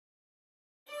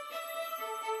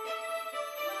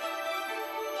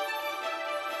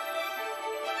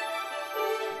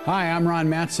Hi, I'm Ron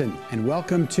Mattson, and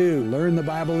welcome to Learn the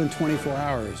Bible in 24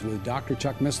 Hours with Dr.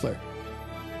 Chuck Missler.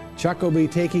 Chuck will be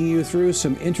taking you through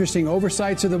some interesting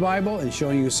oversights of the Bible and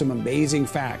showing you some amazing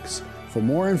facts. For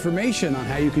more information on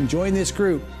how you can join this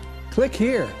group, click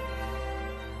here.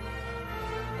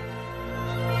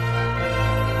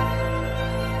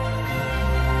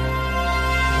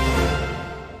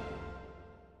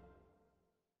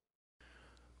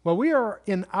 Well, we are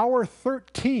in hour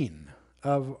 13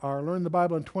 of our Learn the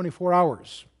Bible in 24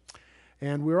 Hours.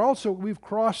 And we've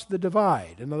crossed the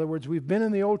divide. In other words, we've been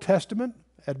in the Old Testament,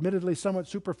 admittedly somewhat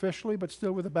superficially, but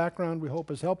still with a background we hope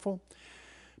is helpful.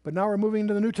 But now we're moving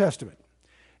into the New Testament.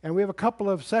 And we have a couple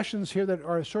of sessions here that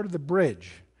are sort of the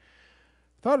bridge.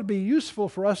 Thought it'd be useful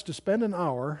for us to spend an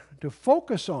hour to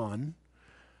focus on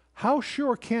how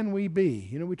sure can we be.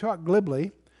 You know, we talk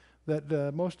glibly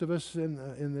that most of us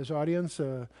in this audience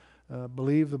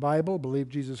believe the Bible, believe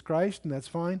Jesus Christ, and that's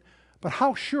fine. But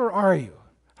how sure are you?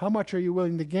 How much are you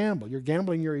willing to gamble? You're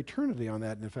gambling your eternity on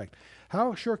that, in effect.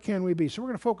 How sure can we be? So we're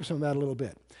going to focus on that a little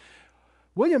bit.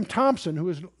 William Thomson, who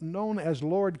is known as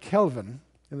Lord Kelvin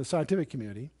in the scientific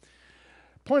community,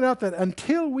 pointed out that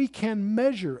until we can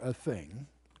measure a thing,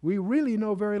 we really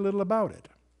know very little about it.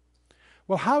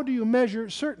 Well, how do you measure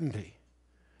certainty?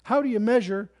 How do you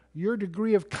measure your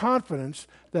degree of confidence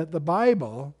that the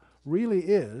Bible really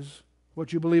is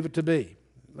what you believe it to be?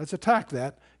 Let's attack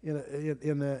that in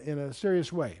a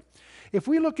serious way. If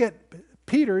we look at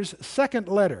Peter's second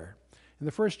letter in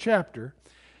the first chapter,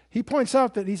 he points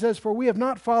out that he says, "For we have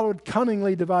not followed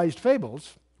cunningly devised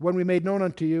fables when we made known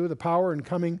unto you the power and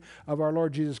coming of our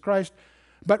Lord Jesus Christ,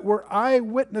 but were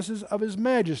eyewitnesses of his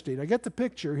majesty." Now get the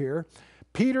picture here.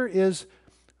 Peter is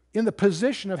in the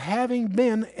position of having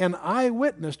been an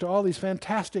eyewitness to all these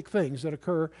fantastic things that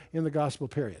occur in the gospel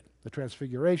period. The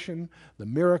transfiguration, the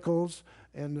miracles,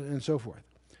 and so forth.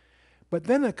 But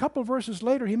then a couple verses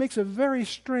later, he makes a very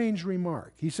strange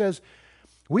remark. He says,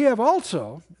 we have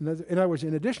also, in other words,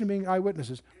 in addition to being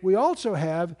eyewitnesses, we also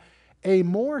have a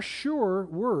more sure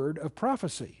word of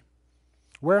prophecy,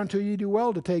 whereunto ye do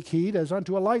well to take heed, as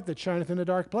unto a light that shineth in a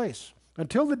dark place,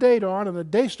 until the day dawn and the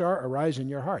day star arise in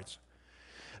your hearts.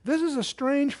 This is a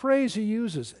strange phrase he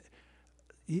uses.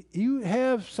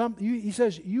 He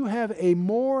says, you have a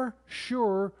more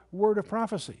sure word of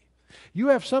prophecy. You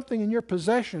have something in your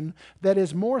possession that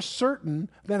is more certain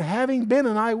than having been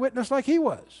an eyewitness like he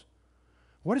was.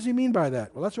 What does he mean by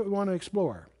that? Well, that's what we want to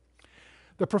explore.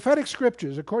 The prophetic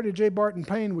scriptures, according to J. Barton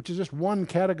Payne, which is just one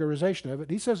categorization of it,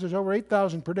 he says there's over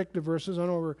 8,000 predictive verses on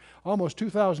over almost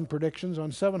 2,000 predictions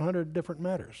on 700 different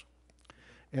matters.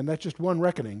 And that's just one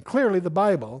reckoning. Clearly, the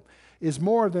Bible is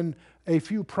more than a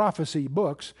few prophecy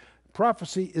books.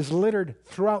 Prophecy is littered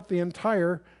throughout the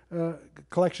entire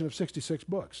collection of 66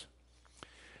 books.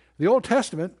 The Old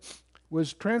Testament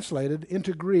was translated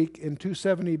into Greek in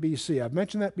 270 BC. I've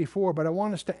mentioned that before, but I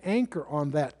want us to anchor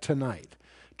on that tonight,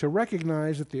 to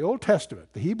recognize that the Old Testament,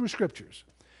 the Hebrew Scriptures,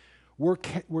 were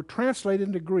translated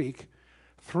into Greek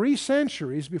 3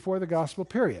 centuries before the Gospel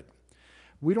period.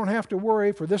 We don't have to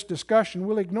worry for this discussion.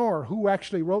 We'll ignore who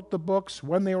actually wrote the books,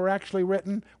 when they were actually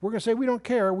written. We're going to say we don't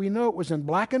care. We know it was in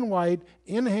black and white,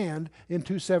 in hand, in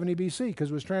 270 BC,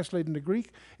 because it was translated into Greek.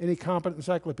 Any competent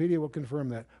encyclopedia will confirm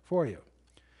that for you.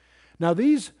 Now,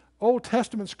 these Old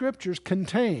Testament scriptures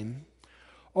contain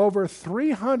over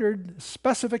 300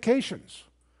 specifications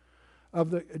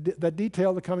of that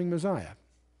detail the coming Messiah.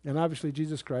 And obviously,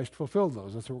 Jesus Christ fulfilled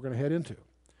those. That's what we're going to head into.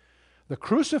 The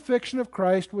crucifixion of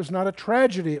Christ was not a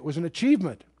tragedy, it was an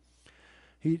achievement.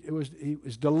 He was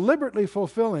deliberately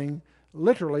fulfilling,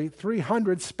 literally,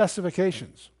 300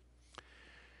 specifications.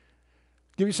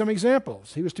 Give you some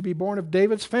examples. He was to be born of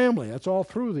David's family. That's all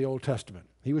through the Old Testament.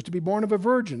 He was to be born of a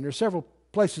virgin. There are several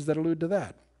places that allude to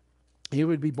that. He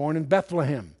would be born in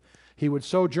Bethlehem. He would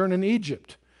sojourn in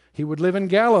Egypt. He would live in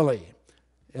Galilee.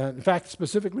 In fact,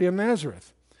 specifically in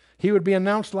Nazareth. He would be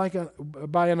announced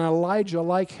by an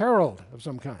Elijah-like herald of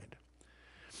some kind.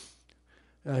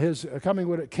 His coming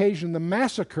would occasion the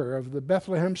massacre of the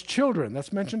Bethlehem's children.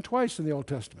 That's mentioned twice in the Old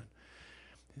Testament.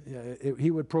 He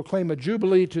would proclaim a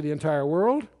jubilee to the entire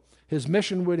world. His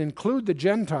mission would include the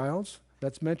Gentiles.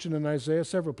 That's mentioned in Isaiah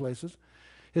several places.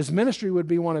 His ministry would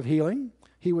be one of healing.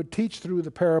 He would teach through the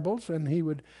parables, and he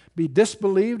would be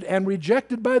disbelieved and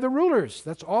rejected by the rulers.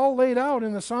 That's all laid out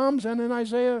in the Psalms and in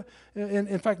Isaiah,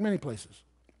 in fact, many places.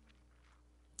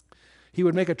 He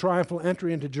would make a triumphal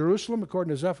entry into Jerusalem,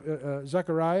 according to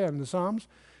Zechariah and the Psalms.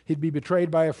 He'd be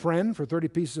betrayed by a friend for 30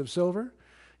 pieces of silver.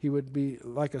 He would be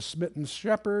like a smitten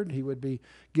shepherd. He would be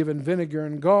given vinegar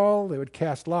and gall. They would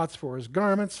cast lots for his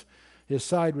garments. His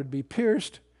side would be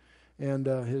pierced.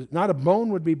 And not a bone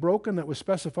would be broken. That was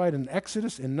specified in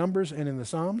Exodus, in Numbers, and in the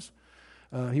Psalms.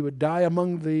 He would die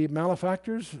among the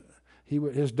malefactors.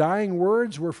 His dying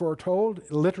words were foretold.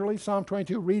 Literally, Psalm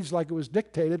 22 reads like it was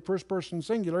dictated, first person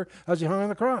singular, as he hung on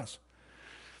the cross.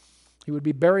 He would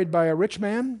be buried by a rich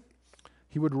man.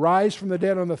 He would rise from the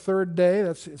dead on the third day.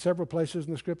 That's several places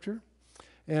in the Scripture.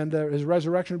 And his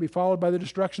resurrection would be followed by the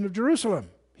destruction of Jerusalem.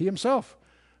 He himself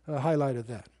highlighted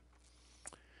that.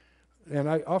 And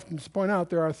I often point out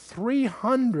there are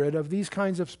 300 of these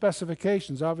kinds of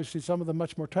specifications, obviously some of them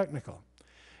much more technical.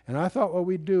 And I thought what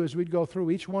we'd do is we'd go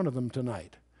through each one of them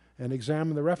tonight and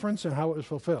examine the reference and how it was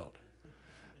fulfilled.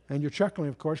 And you're chuckling,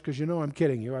 of course, because you know I'm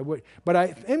kidding you. But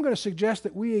I am going to suggest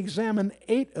that we examine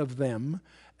 8 of them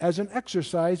as an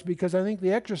exercise, because I think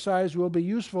the exercise will be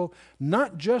useful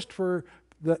not just for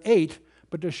the 8,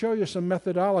 but to show you some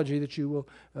methodology that you will,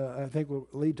 I think, will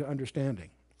lead to understanding.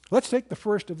 Let's take the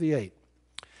first of the 8.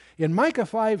 In Micah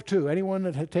 5:2, anyone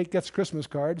that gets Christmas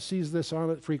cards sees this on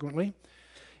it frequently.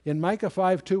 In Micah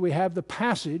 5:2, we have the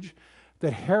passage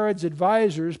that Herod's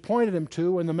advisors pointed him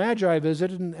to when the Magi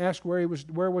visited and asked where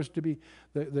was to be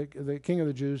the king of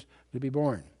the Jews to be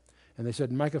born. And they said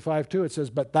in Micah 5:2, it says,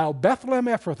 "But thou Bethlehem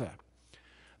Ephrathah,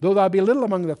 though thou be little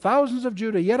among the thousands of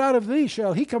Judah, yet out of thee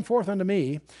shall he come forth unto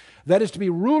me, that is to be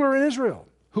ruler in Israel,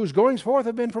 whose goings forth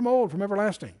have been from old, from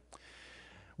everlasting."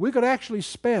 We could actually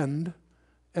spend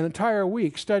an entire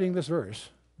week studying this verse.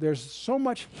 There's so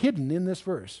much hidden in this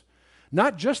verse.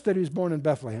 Not just that he was born in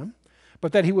Bethlehem,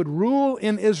 but that he would rule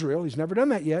in Israel. He's never done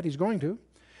that yet. He's going to.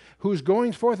 Whose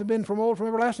goings forth have been from old, from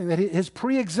everlasting. That his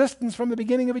pre-existence from the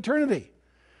beginning of eternity.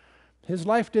 His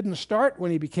life didn't start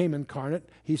when he became incarnate.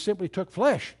 He simply took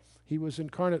flesh. He was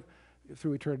incarnate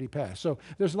through eternity past. So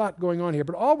there's a lot going on here.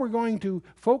 But all we're going to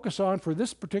focus on for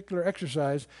this particular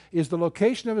exercise is the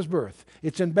location of his birth.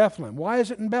 It's in Bethlehem. Why is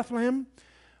it in Bethlehem?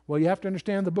 Well, you have to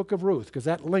understand the book of Ruth, because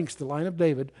that links the line of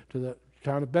David to the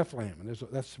town of Bethlehem. And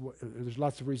there's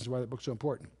lots of reasons why that book's so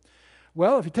important.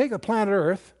 Well, if you take the planet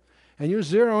Earth and you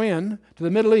zero in to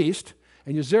the Middle East,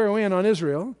 and you zero in on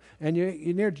Israel, and you're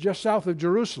near just south of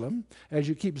Jerusalem, as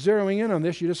you keep zeroing in on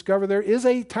this, you discover there is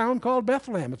a town called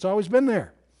Bethlehem. It's always been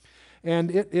there.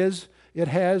 And it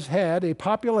has had a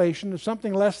population of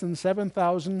something less than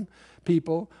 7,000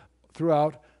 people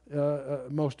throughout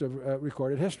most of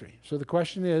recorded history. So the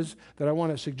question is that I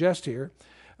want to suggest here,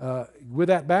 with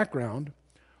that background,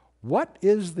 what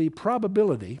is the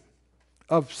probability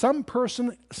of some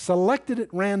person selected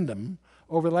at random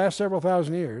over the last several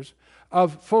thousand years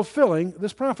of fulfilling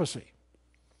this prophecy?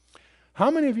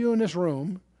 How many of you in this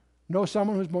room know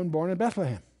someone who's been born in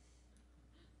Bethlehem?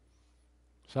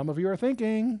 Some of you are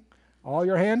thinking, all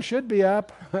your hands should be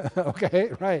up.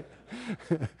 Okay, right.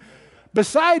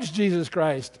 Besides Jesus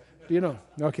Christ, do you know?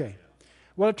 Okay.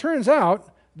 Well, it turns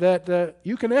out that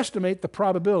you can estimate the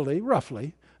probability,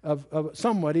 roughly, of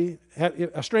somebody,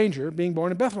 a stranger, being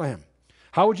born in Bethlehem.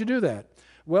 How would you do that?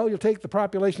 Well, you'll take the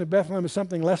population of Bethlehem as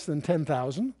something less than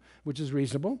 10,000, which is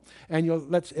reasonable, and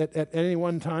at any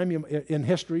one time in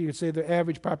history, you could say the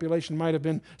average population might have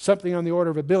been something on the order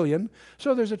of 1 billion.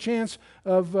 So there's a chance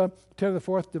of 10 to the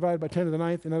 4th divided by 10 to the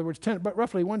 9th. In other words, but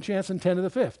roughly one chance in 10 to the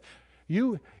 5th.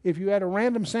 If you had a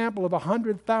random sample of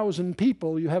 100,000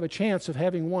 people, you have a chance of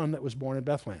having one that was born in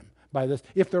Bethlehem by this,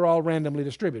 if they're all randomly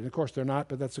distributed. Of course, they're not,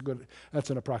 but that's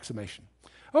an approximation.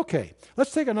 Okay,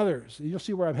 let's take another. You'll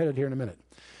see where I'm headed here in a minute.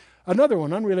 Another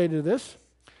one unrelated to this.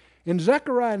 In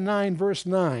Zechariah 9, verse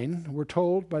 9, we're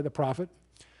told by the prophet,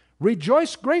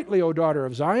 "Rejoice greatly, O daughter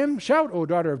of Zion. Shout, O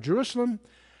daughter of Jerusalem.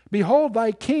 Behold,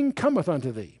 thy king cometh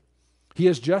unto thee. He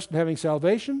is just and having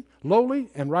salvation, lowly,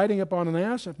 and riding upon an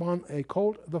ass, upon a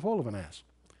colt, the foal of an ass."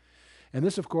 And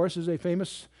this, of course, is a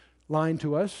famous line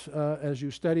to us as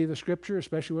you study the Scripture,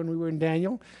 especially when we were in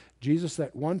Daniel. Jesus,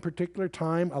 at one particular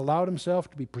time, allowed himself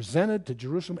to be presented to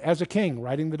Jerusalem as a king,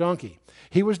 riding the donkey.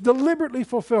 He was deliberately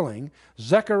fulfilling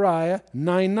Zechariah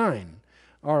 9:9.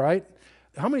 All right?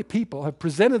 How many people have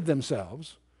presented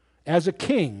themselves as a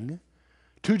king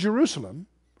to Jerusalem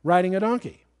riding a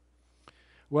donkey?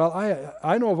 Well,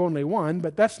 I know of only one,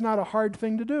 but that's not a hard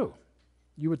thing to do.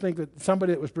 You would think that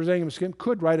somebody that was presenting himself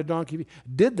could ride a donkey.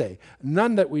 Did they?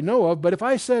 None that we know of. But if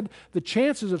I said the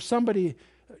chances of somebody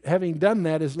having done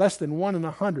that is less than 1 in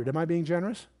 100, am I being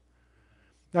generous?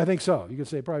 I think so. You could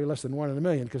say probably less than 1 in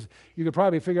 1,000,000, because you could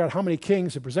probably figure out how many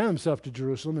kings have presented themselves to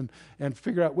Jerusalem and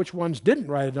figure out which ones didn't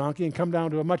ride a donkey and come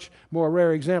down to a much more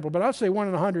rare example. But I'll say 1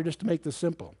 in 100 just to make this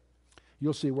simple.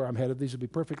 You'll see where I'm headed. These will be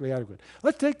perfectly adequate.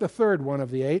 Let's take the third one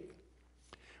of the 8.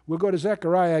 We'll go to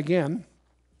Zechariah again.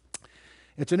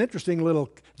 It's an interesting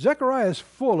Zechariah is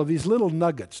full of these little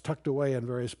nuggets tucked away in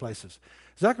various places.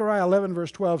 Zechariah 11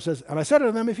 verse 12 says, "And I said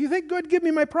unto them, if you think good, give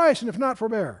me my price, and if not,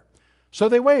 forbear. So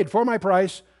they weighed for my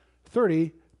price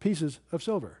 30 pieces of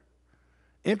silver."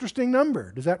 Interesting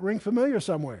number. Does that ring familiar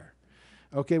somewhere?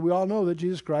 Okay, we all know that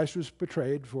Jesus Christ was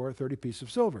betrayed for 30 pieces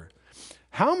of silver.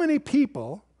 How many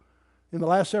people in the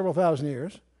last several thousand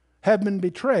years have been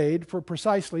betrayed for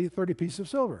precisely 30 pieces of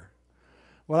silver?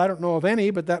 Well, I don't know of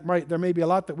any, but there may be a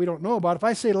lot that we don't know about. If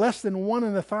I say less than 1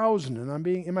 in 1,000, and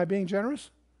am I being generous?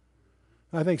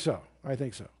 I think so.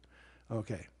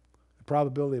 Okay. The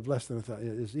probability of less than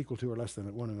 1,000 is equal to or less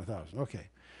than 1 in 1,000. Okay.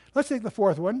 Let's take the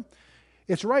fourth one.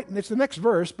 It's the next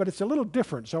verse, but it's a little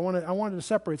different, so I wanted to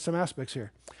separate some aspects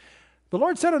here. "The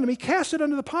Lord said unto me, Cast it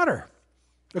unto the potter,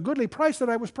 a goodly price that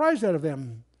I was prized out of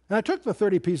them. And I took the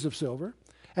 30 pieces of silver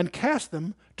and cast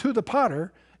them to the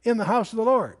potter in the house of the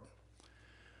Lord."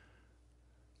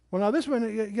 Well, now this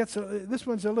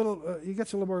one's a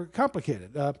little more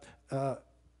complicated.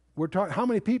 We're talking how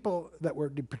many people that were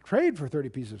betrayed for 30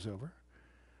 pieces of silver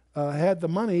had the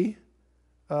money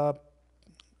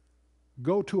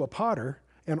go to a potter,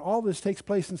 and all this takes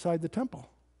place inside the temple,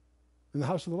 in the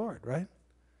house of the Lord, right?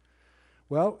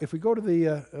 Well, if we go to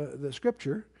the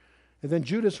scripture, "And then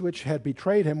Judas, which had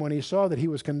betrayed him, when he saw that he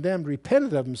was condemned,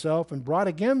 repented of himself, and brought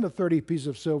again the 30 pieces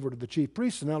of silver to the chief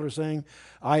priests and elders, saying,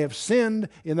 I have sinned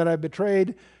in that I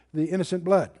betrayed the innocent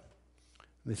blood."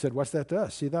 And they said, "What's that to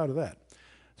us? See thou to that."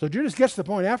 So Judas gets to the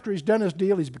point, after he's done his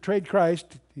deal, he's betrayed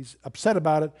Christ, he's upset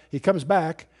about it, he comes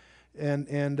back and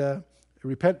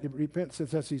repents and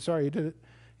says he's sorry he did it.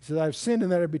 He says, "I have sinned in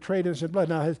that I betrayed innocent blood."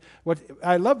 Now,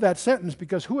 I love that sentence,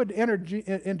 because who had entered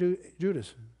into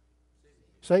Judas?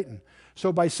 Satan.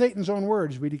 So by Satan's own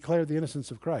words, we declare the innocence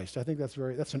of Christ. I think that's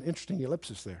an interesting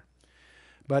ellipsis there.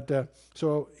 But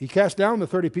so he cast down the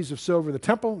 30 pieces of silver in the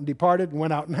temple and departed and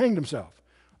went out and hanged himself.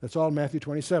 That's all in Matthew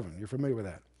 27. You're familiar with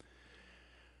that.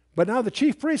 But now the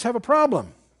chief priests have a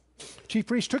problem. The chief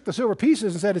priests took the silver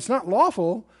pieces and said, "It's not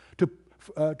lawful to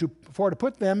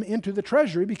put them into the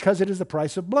treasury, because it is the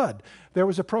price of blood." There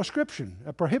was a prohibition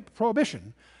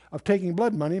of taking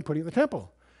blood money and putting it in the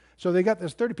temple. So they got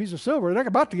this 30 pieces of silver. They're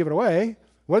about to give it away.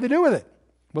 What do they do with it?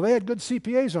 Well, they had good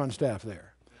CPAs on staff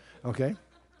there. Okay?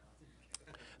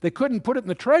 They couldn't put it in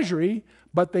the treasury,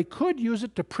 but they could use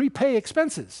it to prepay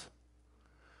expenses.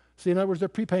 See, in other words, they're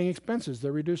prepaying expenses.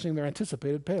 They're reducing their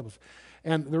anticipated payables.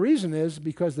 And the reason is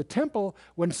because the temple,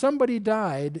 when somebody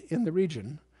died in the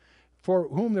region for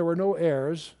whom there were no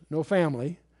heirs, no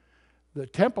family, the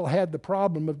temple had the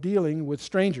problem of dealing with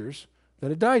strangers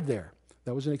that had died there.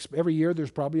 That was every year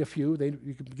there's probably a few.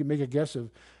 You could make a guess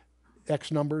of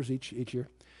X numbers each year.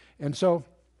 And so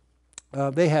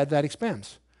they had that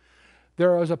expense.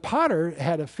 There was a potter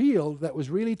had a field that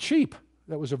was really cheap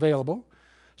that was available.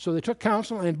 So they took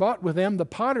counsel and bought with them the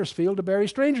potter's field to bury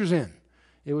strangers in.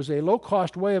 It was a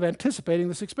low-cost way of anticipating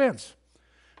this expense.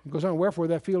 It goes on, "Wherefore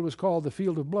that field was called the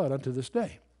field of blood unto this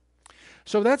day."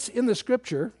 So that's in the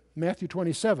scripture, Matthew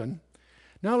 27.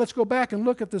 Now let's go back and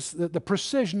look at the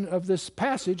precision of this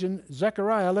passage in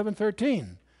Zechariah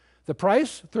 11:13. The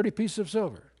price, 30 pieces of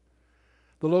silver.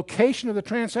 The location of the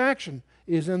transaction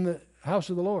is in the house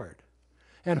of the Lord.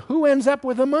 And who ends up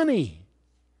with the money?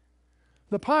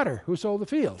 The potter who sold the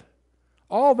field.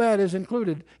 All that is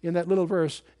included in that little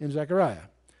verse in Zechariah.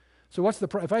 So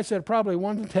if I said probably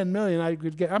 1 in 10 million, I'm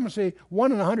going to say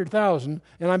 1 in 100,000,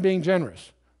 and I'm being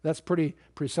generous. That's pretty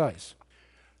precise.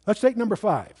 Let's take number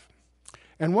 5.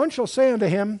 "And one shall say unto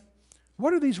him,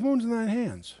 What are these wounds in thine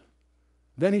hands?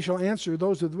 Then he shall answer,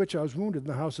 Those with which I was wounded in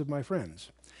the house of my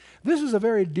friends." This is a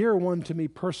very dear one to me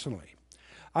personally.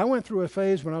 I went through a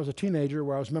phase when I was a teenager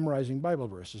where I was memorizing Bible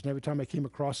verses, and every time I came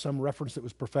across some reference that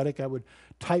was prophetic, I would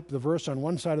type the verse on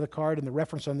one side of the card and the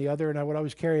reference on the other, and I would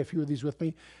always carry a few of these with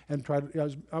me and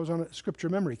I was on a scripture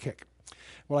memory kick.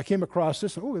 Well, I came across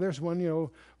this, and there's one,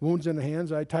 wounds in the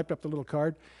hands. I typed up the little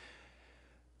card.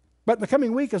 But in the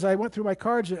coming week, as I went through my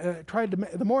cards,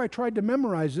 the more I tried to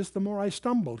memorize this, the more I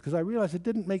stumbled, because I realized it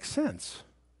didn't make sense.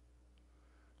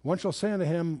 "One shall say unto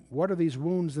him, What are these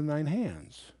wounds in thine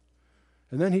hands?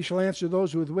 And then he shall answer,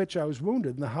 Those with which I was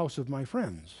wounded in the house of my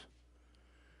friends."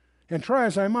 And try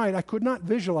as I might, I could not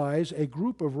visualize a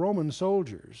group of Roman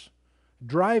soldiers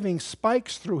driving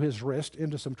spikes through his wrist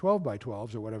into some 12 by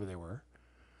 12s or whatever they were,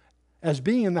 as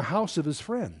being in the house of his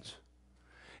friends.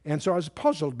 And so I was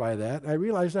puzzled by that. I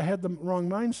realized I had the wrong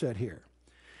mindset here.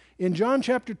 In John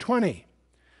chapter 20,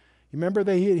 you remember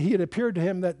he had appeared to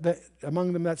him that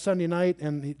among them that Sunday night,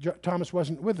 and Thomas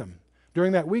wasn't with them.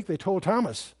 During that week, they told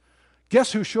Thomas,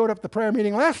 "Guess who showed up at the prayer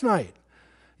meeting last night?"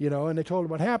 and they told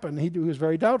him what happened. He was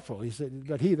very doubtful. He said,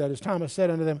 but he, that is Thomas, said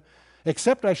unto them,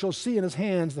 except I shall see in his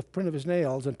hands the print of his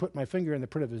nails, and put my finger in the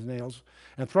print of his nails,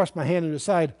 and thrust my hand into his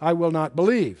side, I will not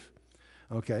believe.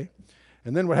 Okay.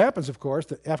 And then what happens, of course,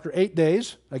 that after 8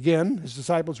 days, again, his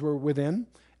disciples were within.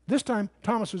 This time,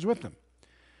 Thomas was with them.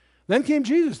 Then came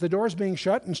Jesus, the doors being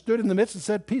shut, and stood in the midst and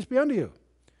said, peace be unto you.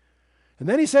 And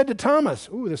then he said to Thomas,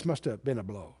 this must have been a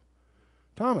blow.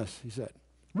 Thomas, he said,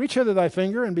 reach hither thy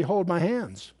finger, and behold my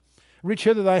hands. Reach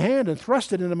hither thy hand, and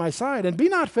thrust it into my side, and be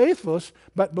not faithless,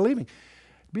 but believing.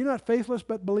 Be not faithless,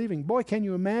 but believing. Boy, can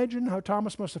you imagine how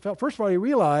Thomas must have felt? First of all, he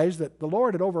realized that the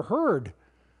Lord had overheard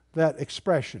that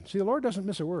expression. See, the Lord doesn't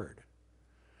miss a word.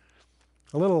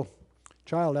 A little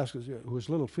child who was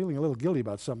feeling a little guilty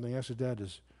about something, asked his dad,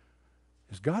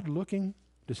 is God looking?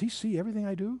 Does he see everything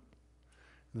I do?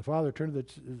 And the father turned to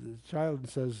the child and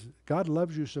says, God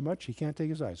loves you so much, he can't take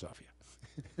his eyes off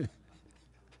you.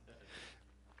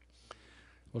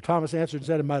 Well, Thomas answered and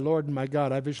said, my Lord and my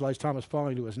God. I visualized Thomas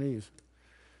falling to his knees.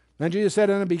 Then Jesus said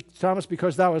unto Thomas,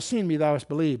 because thou hast seen me, thou hast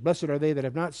believed. Blessed are they that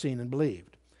have not seen and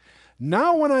believed.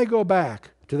 Now when I go back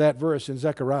to that verse in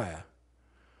Zechariah,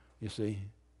 you see,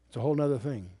 it's a whole other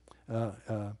thing.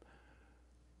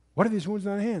 What are these wounds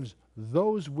on the hands?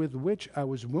 Those with which I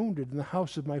was wounded in the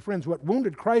house of my friends. What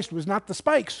wounded Christ was not the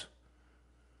spikes.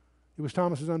 It was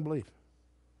Thomas's unbelief.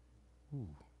 Ooh.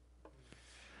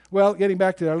 Well, getting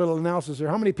back to our little analysis here,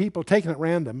 how many people taken at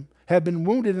random have been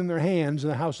wounded in their hands in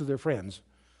the house of their friends?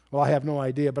 Well, I have no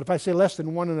idea, but if I say less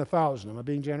than 1 in 1,000, am I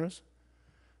being generous?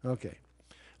 Okay.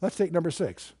 Let's take number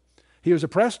 6. He was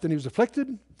oppressed and he was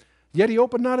afflicted, yet he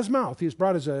opened not his mouth. He was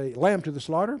brought as a lamb to the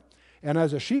slaughter, and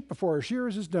as a sheep before her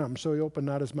shearers is dumb, so he opened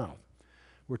not his mouth.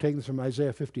 We're taking this from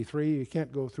Isaiah 53. You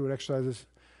can't go through exercises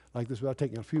like this without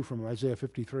taking a few from Isaiah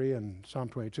 53 and Psalm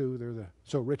 22. They're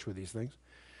so rich with these things.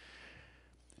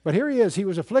 But here he is. He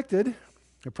was afflicted,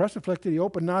 oppressed, afflicted. He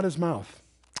opened not his mouth,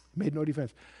 made no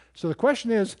defense. So the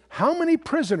question is, how many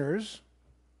prisoners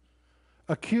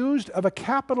accused of a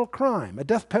capital crime, a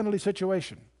death penalty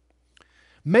situation,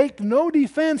 make no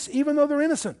defense even though they're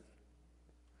innocent?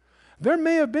 There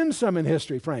may have been some in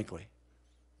history, frankly.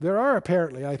 There are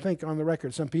apparently, I think, on the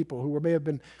record, some people who may have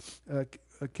been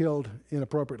killed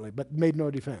inappropriately, but made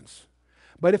no defense.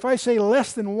 But if I say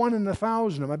less than 1 in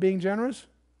 1,000, am I being generous?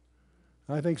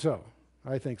 I think so.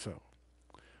 I think so.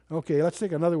 Okay, let's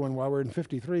take another one while we're in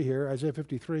 53 here, Isaiah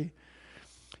 53.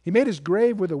 He made his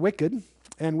grave with the wicked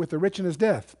and with the rich in his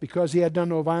death, because he had done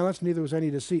no violence, neither was any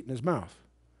deceit in his mouth.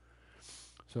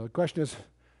 So the question is,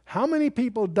 how many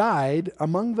people died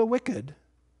among the wicked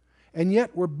and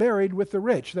yet were buried with the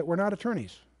rich that were not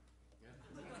attorneys?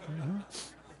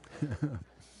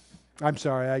 I'm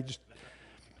sorry,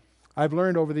 I've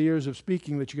learned over the years of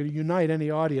speaking that you're going to unite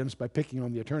any audience by picking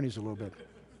on the attorneys a little bit.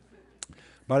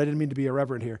 But I didn't mean to be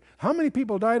irreverent here. How many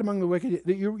people died among the wicked?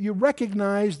 You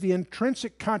recognize the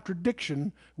intrinsic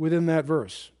contradiction within that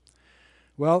verse.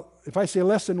 Well, if I say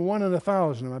less than 1 in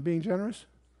 1,000, am I being generous?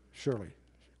 Surely.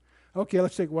 Okay,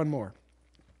 let's take one more.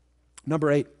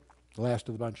 Number 8, the last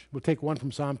of the bunch. We'll take one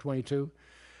from Psalm 22.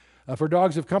 For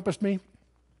dogs have compassed me,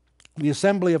 the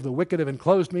assembly of the wicked have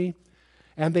enclosed me,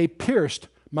 and they pierced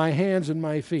my hands and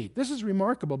my feet. This is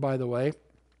remarkable, by the way,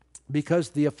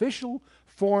 because the official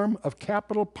form of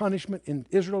capital punishment in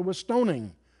Israel was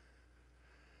stoning.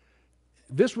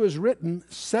 This was written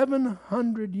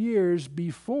 700 years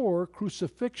before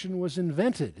crucifixion was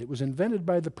invented. It was invented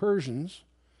by the Persians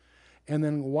and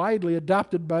then widely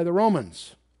adopted by the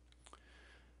Romans.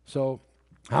 So,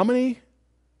 how many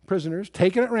prisoners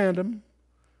taken at random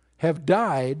have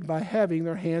died by having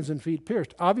their hands and feet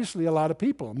pierced? Obviously, a lot of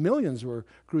people. Millions were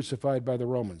crucified by the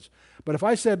Romans. But if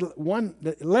I said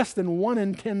less than 1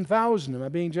 in 10,000, am I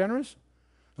being generous?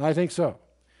 I think so.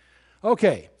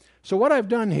 Okay, so what I've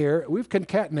done here, we've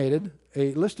concatenated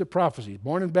a list of prophecies.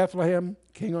 Born in Bethlehem,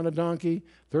 king on a donkey,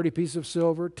 30 pieces of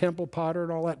silver, temple potter,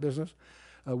 and all that business.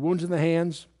 Wounds in the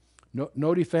hands,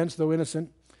 no defense, though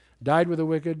innocent. Died with the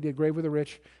wicked, grave with the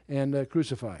rich, and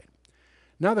crucified.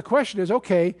 Now the question is,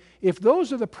 okay, if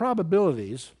those are the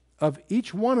probabilities of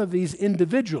each one of these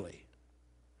individually,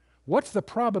 what's the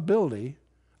probability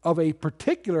of a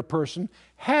particular person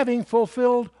having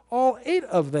fulfilled all 8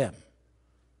 of them?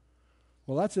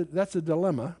 Well, that's a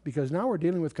dilemma, because now we're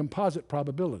dealing with composite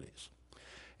probabilities.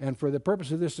 And for the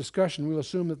purpose of this discussion, we'll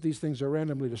assume that these things are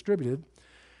randomly distributed.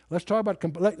 Let's talk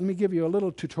about, let me give you a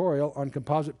little tutorial on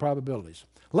composite probabilities.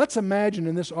 Let's imagine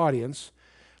in this audience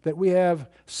that we have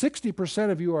 60%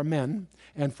 of you are men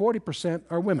and 40%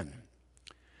 are women.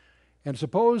 And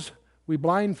suppose we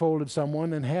blindfolded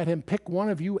someone and had him pick one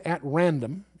of you at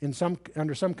random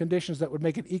under some conditions that would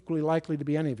make it equally likely to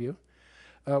be any of you.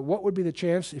 what would be the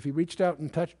chance if he reached out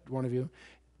and touched one of you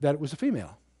that it was a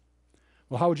female?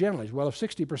 Well, how would you analyze? Well, if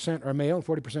 60% are male and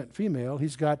 40% female,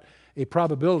 he's got a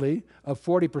probability of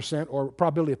 40% or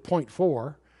probability of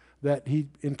 0.4 that he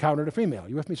encountered a female.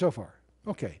 You with me so far?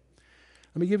 Okay.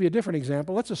 Let me give you a different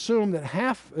example. Let's assume that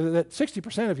that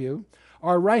 60% of you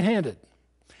are right-handed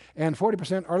and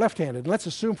 40% are left-handed. And let's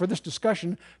assume for this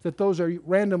discussion that those are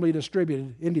randomly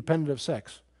distributed, independent of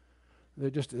sex. They're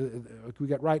just we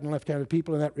got right and left-handed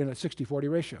people in a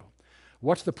 60-40 ratio.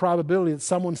 What's the probability that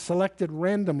someone selected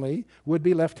randomly would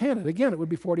be left-handed? Again, it would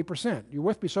be 40%. You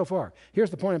with me so far? Here's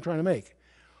the point I'm trying to make.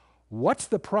 What's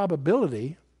the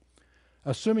probability,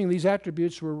 assuming these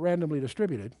attributes were randomly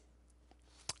distributed,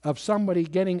 of somebody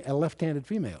getting a left-handed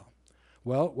female?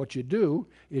 Well, what you do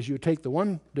is you take the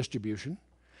one distribution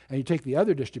and you take the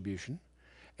other distribution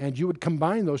and you would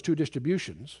combine those two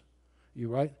distributions,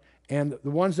 and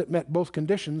the ones that met both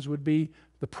conditions would be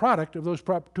the product of those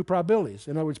two probabilities.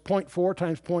 In other words, 0.4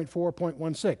 times 0.4,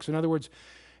 0.16. In other words,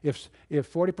 if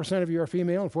 40% of you are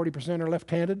female and 40% are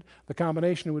left-handed, the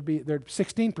combination would be,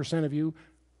 16% of you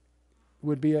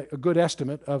would be a good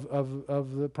estimate of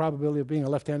the probability of being a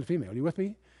left-handed female. Are you with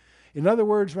me? In other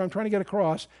words, what I'm trying to get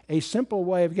across, a simple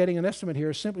way of getting an estimate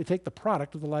here is simply take the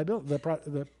product of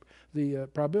the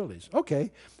probabilities.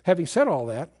 Okay, having said all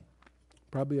that,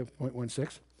 probably a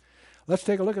 0.16, let's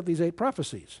take a look at these 8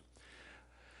 prophecies.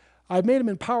 I've made them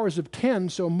in powers of 10,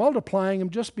 so multiplying them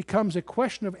just becomes a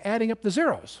question of adding up the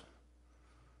zeros.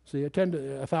 See,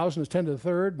 1,000 is 10 to the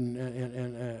third,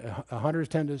 and 100 is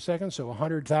 10 to the second, so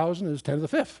 100,000 is 10 to the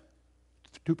fifth.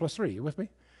 2 plus 3, you with me?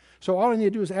 So all I need to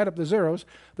do is add up the zeros.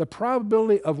 The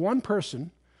probability of one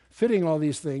person fitting all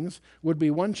these things would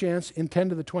be 1 chance in 10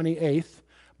 to the 28th,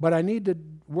 but I need to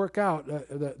work out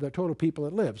the total people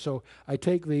that live. So I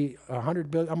take the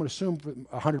 100 billion, I'm going to assume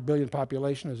 100 billion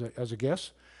population as a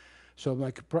guess.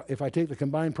 So if I take the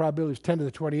combined probabilities 10 to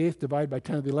the 28th divided by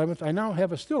 10 to the 11th, I now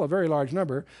have still a very large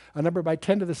number, a number by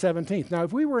 10 to the 17th. Now,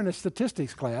 if we were in a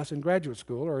statistics class in graduate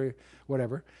school or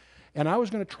whatever, and I was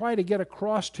going to try to get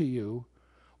across to you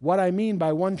what I mean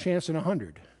by 1 chance in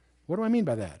 100, what do I mean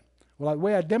by that? Well, the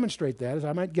way I demonstrate that is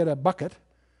I might get a bucket.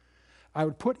 I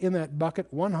would put in that bucket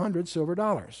 100 silver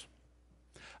dollars.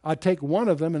 I'd take one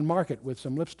of them and mark it with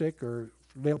some lipstick or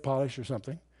nail polish or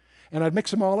something, and I'd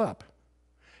mix them all up.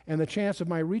 And the chance of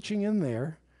my reaching in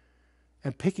there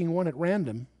and picking one at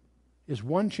random is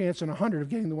 1 chance in 100 of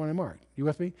getting the one I marked. You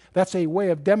with me? That's a way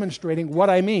of demonstrating what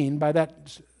I mean by that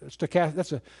stochastic.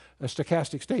 That's a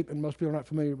stochastic statement. Most people are not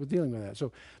familiar with dealing with that.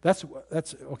 So that's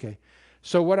okay.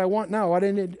 So what I want now,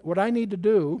 what I need to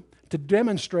do to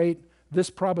demonstrate this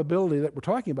probability that we're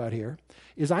talking about here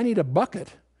is I need a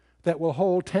bucket that will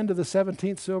hold 10 to the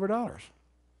 17th silver dollars.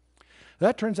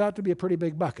 That turns out to be a pretty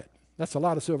big bucket. That's a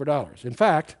lot of silver dollars. In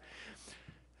fact,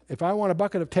 if I want a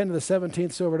bucket of 10 to the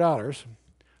 17th silver dollars,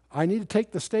 I need to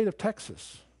take the state of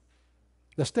Texas,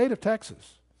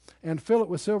 and fill it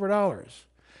with silver dollars,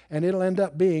 and it'll end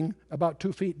up being about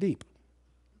 2 feet deep.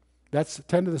 That's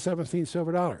 10 to the 17th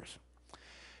silver dollars.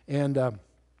 And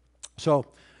so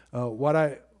what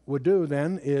I would do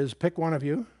then is pick one of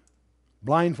you,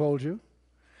 blindfold you,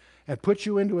 and put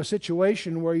you into a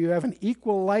situation where you have an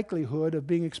equal likelihood of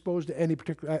being exposed to any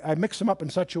particular. I mix them up in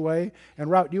such a way and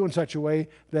route you in such a way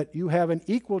that you have an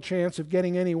equal chance of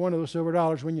getting any one of those silver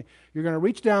dollars. When you're going to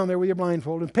reach down there with your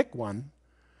blindfold and pick one,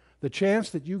 the chance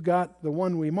that you got the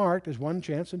one we marked is 1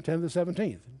 chance in 10 to the 17th.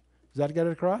 Does that get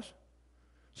it across?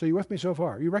 So you with me so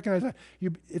far? You recognize that?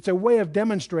 It's a way of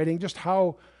demonstrating just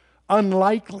how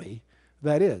unlikely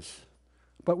that is.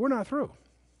 But we're not through.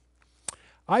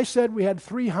 I said we had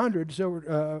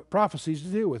 300 prophecies to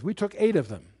deal with. We took 8 of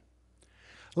them.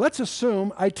 Let's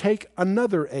assume I take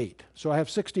another 8, so I have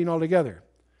 16 altogether.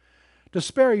 To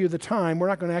spare you the time, we're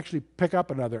not going to actually pick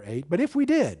up another 8, but if we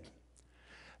did,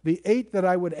 the 8 that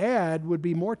I would add would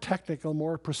be more technical,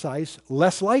 more precise,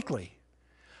 less likely.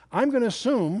 I'm going to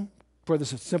assume, for this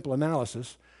simple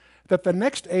analysis, that the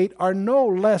next 8 are no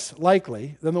less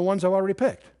likely than the ones I've already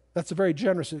picked. That's a very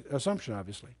generous assumption,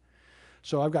 obviously.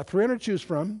 So I've got 300 to choose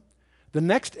from. The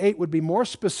next 8 would be more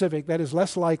specific, that is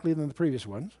less likely than the previous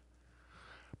ones.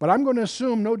 But I'm going to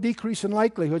assume no decrease in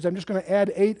likelihoods. I'm just going to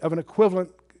add 8 of an equivalent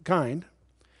kind.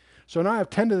 So now I have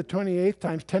 10 to the 28th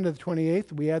times 10 to the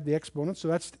 28th. We add the exponent, so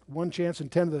that's 1 chance in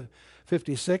 10 to the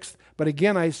 56th. But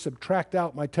again, I subtract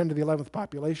out my 10 to the 11th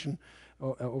population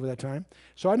over that time.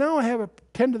 So now I have a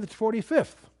 10 to the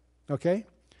 45th, okay?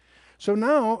 So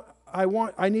now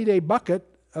I need a bucket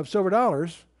of silver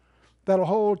dollars that'll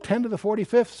hold 10 to the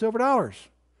 45th silver dollars.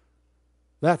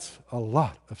 That's a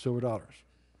lot of silver dollars.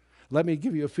 Let me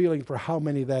give you a feeling for how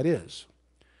many that is.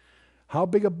 How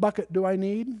big a bucket do I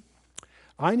need?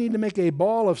 I need to make a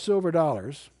ball of silver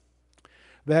dollars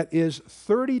that is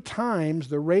 30 times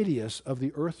the radius of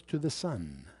the earth to the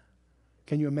sun.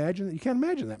 Can you imagine that? You can't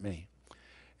imagine that many.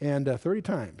 And 30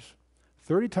 times.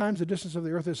 30 times the distance of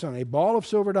the earth to the sun. A ball of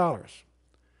silver dollars.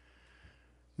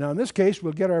 Now, in this case,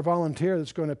 we'll get our volunteer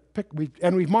that's going to pick,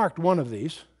 and we've marked one of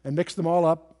these and mixed them all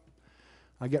up.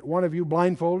 I get one of you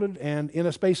blindfolded and in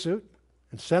a spacesuit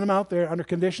and send them out there under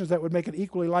conditions that would make it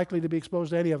equally likely to be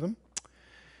exposed to any of them.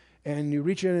 And you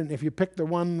reach in, and if you pick the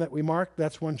one that we marked,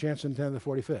 that's 1 chance in 10 to the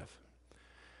 45th.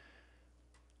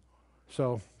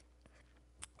 So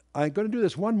I'm going to do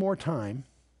this one more time,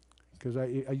 because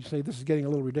I say this is getting a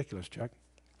little ridiculous, Chuck.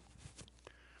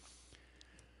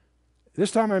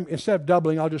 This time, instead of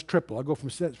doubling, I'll just triple. I'll go from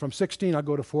 16, I'll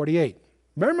go to 48.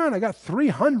 Bear in mind, I got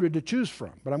 300 to choose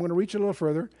from, but I'm going to reach a little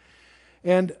further.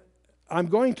 And I'm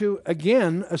going to,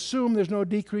 again, assume there's no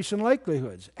decrease in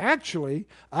likelihoods. Actually,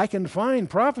 I can find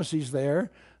prophecies there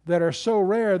that are so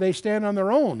rare they stand on their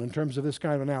own in terms of this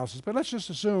kind of analysis. But let's just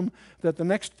assume that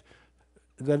the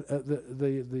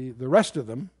rest of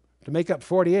them, to make up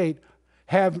 48,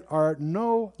 are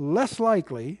no less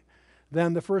likely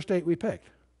than the first 8 we picked.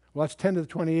 Well, that's 10 to the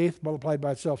 28th multiplied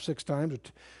by itself 6 times, or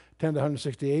 10 to the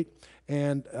 168.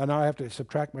 And now I have to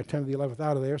subtract my 10 to the 11th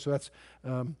out of there, so that's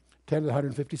 10 to the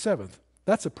 157th.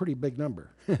 That's a pretty big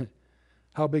number.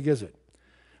 How big is it?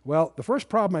 Well, the first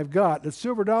problem I've got is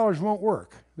silver dollars won't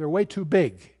work. They're way too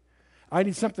big. I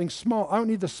need something small. I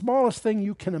need the smallest thing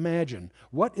you can imagine.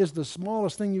 What is the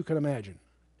smallest thing you can imagine?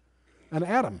 An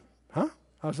atom. Huh?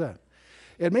 How's that?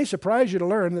 It may surprise you to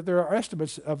learn that there are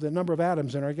estimates of the number of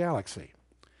atoms in our galaxy.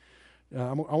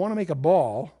 I want to make a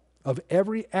ball of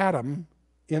every atom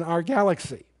in our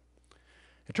galaxy.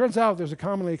 It turns out there's a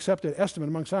commonly accepted estimate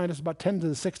among scientists about 10 to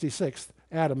the 66th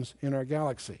atoms in our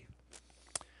galaxy.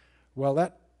 Well,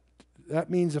 that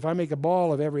means if I make a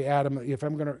ball of every atom, if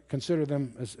I'm going to consider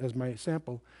them as my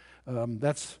sample,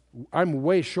 I'm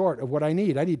way short of what I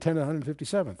need. I need 10 to the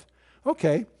 157th.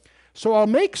 Okay, so I'll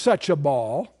make such a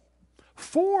ball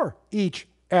for each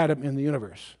atom in the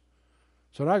universe.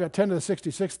 So now I got 10 to the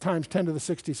 66th times 10 to the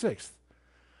 66th.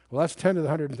 Well, that's 10 to the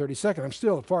 132nd. I'm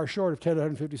still far short of 10 to the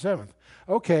 157th.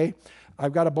 Okay,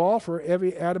 I've got a ball for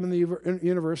every atom in the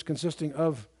universe consisting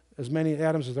of as many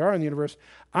atoms as there are in the universe.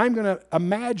 I'm going to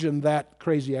imagine that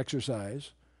crazy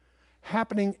exercise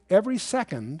happening every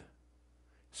second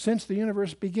since the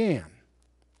universe began.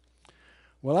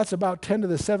 Well, that's about 10 to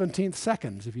the 17th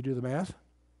seconds if you do the math.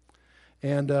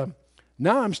 And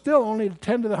now I'm still only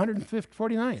 10 to the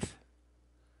 149th.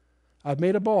 I've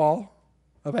made a ball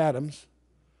of atoms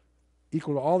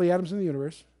equal to all the atoms in the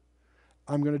universe.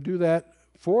 I'm going to do that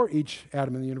for each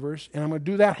atom in the universe, and I'm going to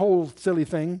do that whole silly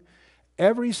thing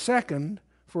every second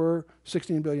for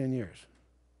 16 billion years.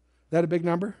 Is that a big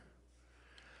number?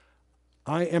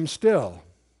 I am still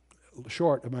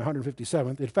short of my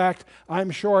 157th. In fact,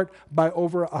 I'm short by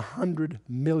over 100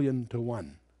 million to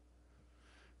 1.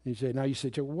 You say,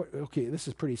 okay, this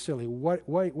is pretty silly. What's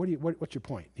your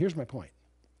point? Here's my point.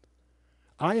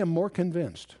 I am more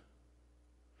convinced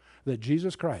that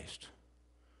Jesus Christ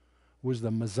was the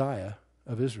Messiah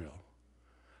of Israel.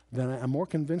 I'm more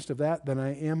convinced of that than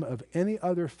I am of any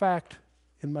other fact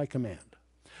in my command.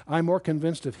 I'm more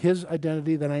convinced of his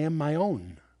identity than I am my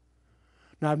own.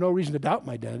 Now, I have no reason to doubt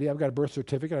my identity. I've got a birth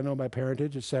certificate. I know my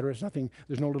parentage, etc.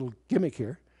 There's no little gimmick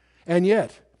here. And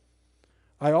yet,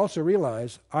 I also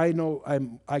realize I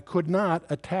could not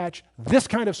attach this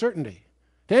kind of certainty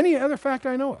to any other fact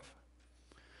I know of.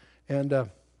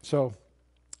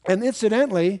 And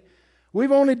incidentally,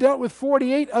 we've only dealt with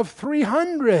 48 of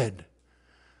 300.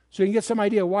 So you can get some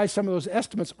idea why some of those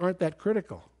estimates aren't that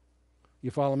critical.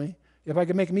 You follow me? If I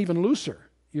can make them even looser,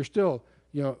 you're still,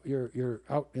 you're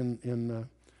out in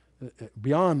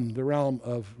beyond the realm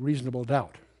of reasonable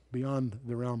doubt. Beyond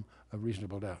the realm of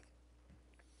reasonable doubt.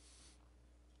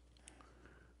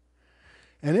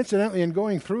 And incidentally, in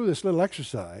going through this little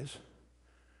exercise,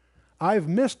 I've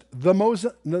missed the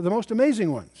most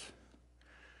amazing ones.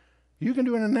 You can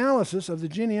do an analysis of the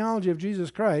genealogy of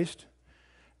Jesus Christ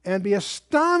and be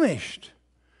astonished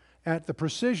at the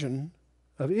precision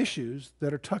of issues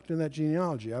that are tucked in that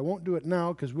genealogy. I won't do it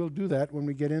now because we'll do that when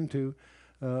we get into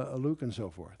Luke and so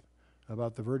forth,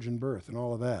 about the virgin birth and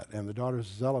all of that, and the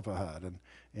daughters of Zelophehad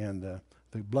and the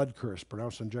blood curse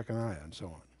pronounced on Jeconiah and so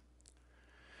on.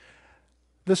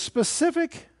 The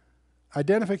specific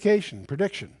identification,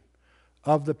 prediction,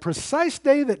 of the precise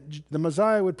day that the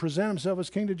Messiah would present himself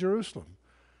as king to Jerusalem,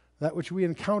 that which we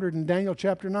encountered in Daniel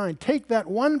chapter 9. Take that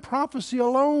one prophecy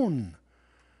alone,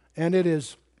 and it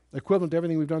is equivalent to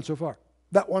everything we've done so far.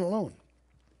 That one alone.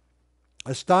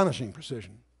 Astonishing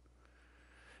precision.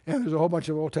 And there's a whole bunch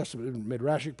of Old Testament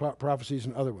midrashic prophecies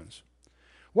and other ones.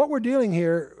 What we're dealing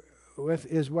here with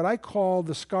is what I call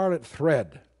the scarlet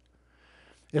thread.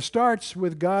 It starts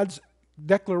with God's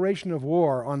declaration of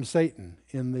war on Satan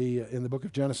in the book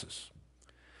of Genesis,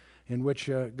 in which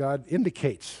God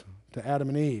indicates to Adam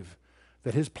and Eve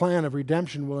that his plan of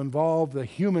redemption will involve the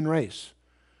human race.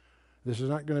 This is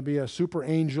not going to be a super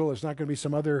angel. It's not going to be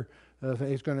some other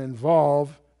thing. It's going to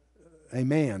involve a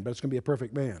man, but it's going to be a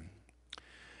perfect man.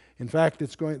 In fact,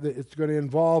 it's going to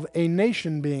involve a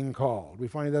nation being called. We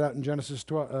find that out in Genesis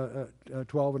 12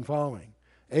 and following.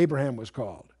 Abraham was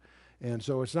called. And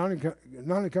so it's not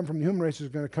only come from the human race,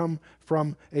 it's going to come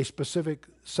from a specific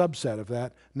subset of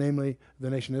that, namely the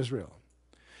nation Israel.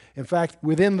 In fact,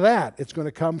 within that, it's going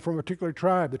to come from a particular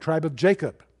tribe, the tribe of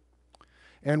Jacob.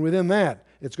 And within that,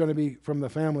 it's going to be from the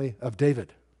family of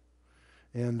David.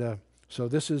 And so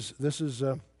this is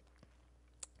the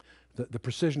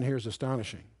precision here is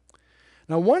astonishing.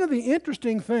 Now, one of the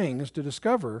interesting things to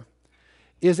discover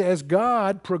is as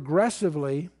God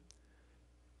progressively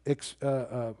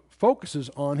focuses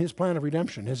on his plan of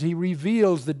redemption, as he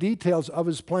reveals the details of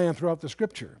his plan throughout the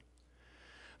Scripture,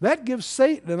 that gives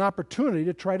Satan an opportunity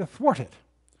to try to thwart it.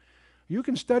 You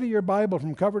can study your Bible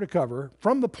from cover to cover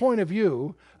from the point of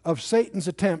view of Satan's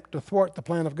attempt to thwart the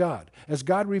plan of God. As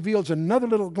God reveals another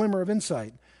little glimmer of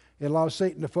insight, it allows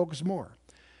Satan to focus more.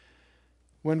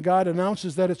 When God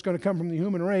announces that it's going to come from the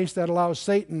human race, that allows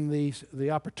Satan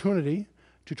the opportunity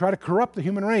to try to corrupt the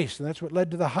human race. And that's what led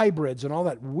to the hybrids and all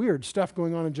that weird stuff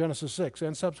going on in Genesis 6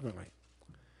 and subsequently.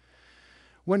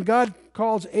 When God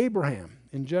calls Abraham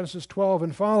in Genesis 12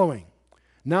 and following,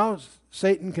 now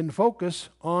Satan can focus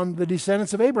on the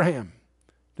descendants of Abraham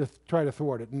to try to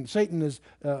thwart it. And Satan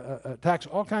attacks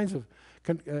all kinds of,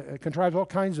 contrives all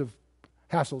kinds of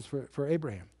hassles for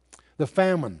Abraham. The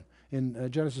famine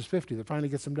in Genesis 50 that finally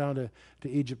gets them down to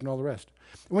Egypt and all the rest.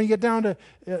 When you get down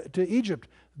to Egypt,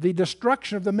 the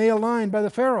destruction of the male line by the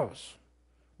pharaohs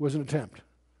was an attempt.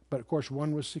 But of course,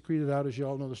 one was secreted out, as you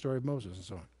all know the story of Moses and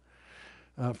so on.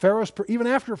 Even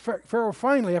after Pharaoh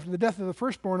finally, after the death of the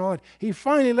firstborn, all that, he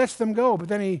finally lets them go, but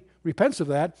then he repents of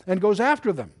that and goes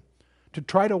after them to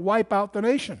try to wipe out the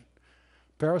nation.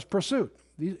 Pharaoh's pursuit.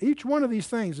 Each one of these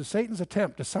things is Satan's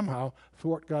attempt to somehow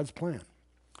thwart God's plan.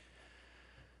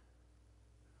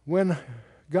 When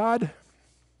God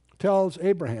tells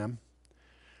Abraham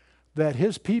that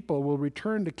his people will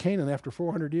return to Canaan after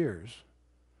 400 years,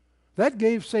 that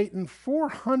gave Satan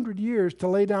 400 years to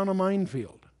lay down a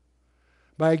minefield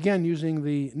by again using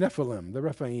the Nephilim, the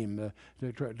Rephaim,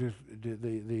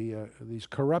 these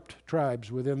corrupt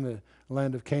tribes within the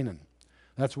land of Canaan.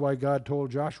 That's why God told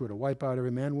Joshua to wipe out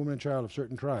every man, woman, and child of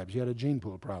certain tribes. He had a gene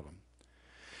pool problem.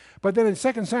 But then in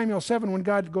 2 Samuel 7, when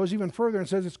God goes even further and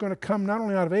says it's going to come not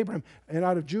only out of Abraham and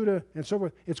out of Judah and so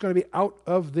forth, it's going to be out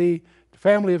of the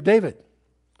family of David.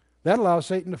 That allows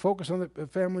Satan to focus on the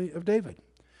family of David.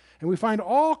 And we find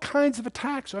all kinds of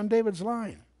attacks on David's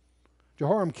line.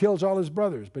 Jehoram kills all his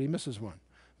brothers, but he misses one.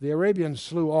 The Arabians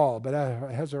slew all, but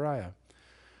Azariah.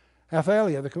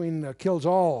 Athaliah, the queen, kills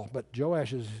all, but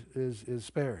Joash is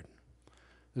spared.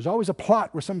 There's always a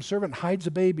plot where some servant hides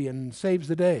a baby and saves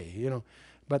the day, you know.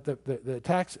 But the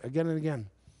attacks again and again.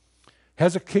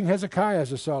 King Hezekiah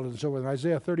is assaulted and so forth in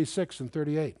Isaiah 36 and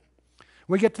 38.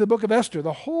 When we get to the book of Esther,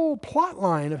 the whole plot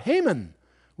line of Haman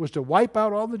was to wipe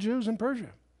out all the Jews in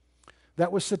Persia.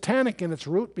 That was satanic in its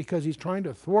root because he's trying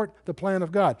to thwart the plan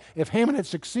of God. If Haman had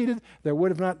succeeded, there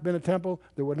would have not been a temple,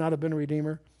 there would not have been a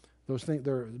redeemer. Those things,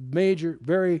 there are major,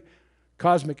 very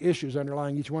cosmic issues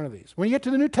underlying each one of these. When you get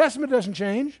to the New Testament, it doesn't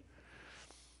change.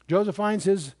 Joseph finds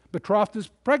his betrothed is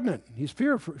pregnant. He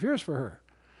fears for her.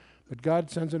 But God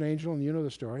sends an angel, and you know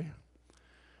the story.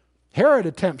 Herod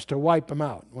attempts to wipe him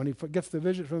out. When he gets the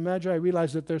vision from the Magi, he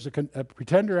realizes that there's a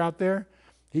pretender out there.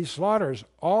 He slaughters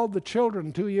all the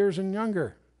children 2 years and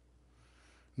younger.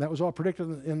 And that was all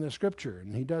predicted in the Scripture,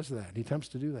 and he does that. He attempts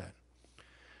to do that.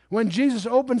 When Jesus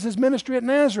opens his ministry at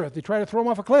Nazareth, they try to throw him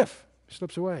off a cliff. He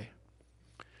slips away.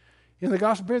 In the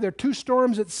gospel period, there are 2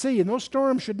 storms at sea, and those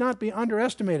storms should not be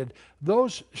underestimated.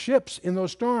 Those ships in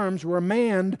those storms were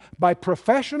manned by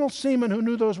professional seamen who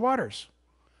knew those waters.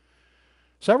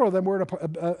 Several of them were in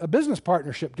a business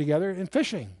partnership together in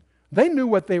fishing. They knew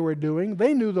what they were doing.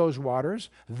 They knew those waters.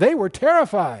 They were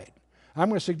terrified. I'm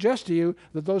going to suggest to you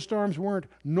that those storms weren't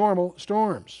normal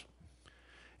storms.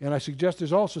 And I suggest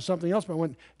there's also something else, but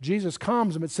when Jesus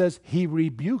calms them, it says he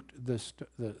rebuked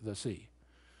the sea.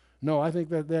 No, I think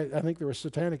they were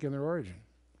satanic in their origin,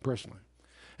 personally.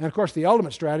 And of course, the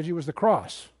ultimate strategy was the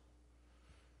cross.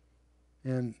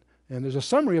 And And there's a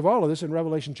summary of all of this in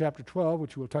Revelation chapter 12,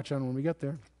 which we'll touch on when we get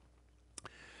there.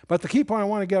 But the key point I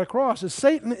want to get across is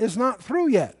Satan is not through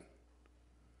yet.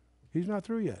 He's not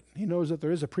through yet. He knows that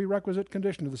there is a prerequisite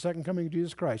condition to the second coming of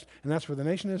Jesus Christ, and that's for the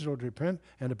nation of Israel to repent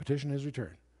and to petition his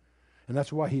return. And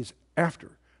that's why he's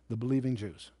after the believing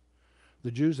Jews.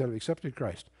 The Jews that have accepted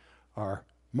Christ are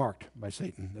marked by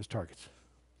Satan as targets.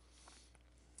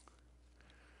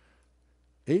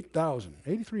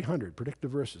 8,300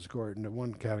 predictive verses according to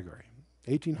one category.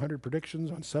 1,800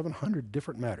 predictions on 700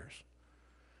 different matters.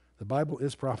 The Bible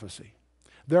is prophecy.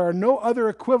 There are no other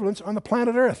equivalents on the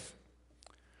planet Earth.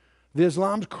 The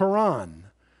Islam's Quran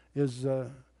does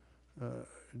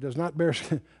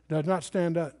not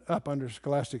stand up under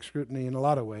scholastic scrutiny in a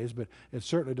lot of ways, but it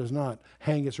certainly does not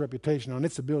hang its reputation on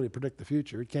its ability to predict the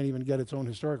future. It can't even get its own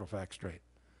historical facts straight.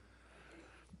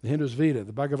 The Hindu's Veda,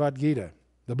 the Bhagavad Gita,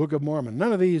 the Book of Mormon,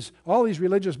 none of these, all these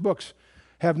religious books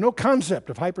have no concept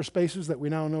of hyperspaces that we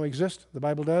now know exist. The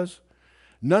Bible does.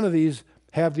 None of these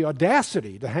have the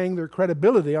audacity to hang their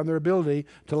credibility on their ability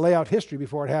to lay out history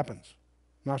before it happens.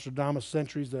 Nostradamus,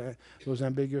 centuries, those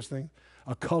ambiguous things.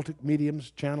 Occultic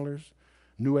mediums, channelers,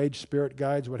 New Age spirit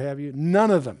guides, what have you. None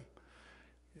of them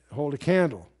hold a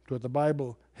candle to what the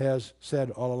Bible has said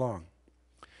all along.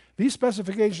 These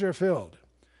specifications are filled.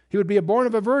 He would be born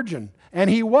of a virgin, and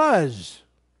he was.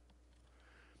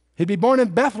 He'd be born in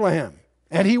Bethlehem,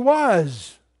 and he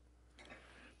was.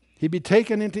 He'd be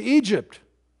taken into Egypt,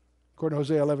 according to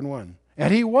Hosea 11:1,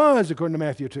 and he was, according to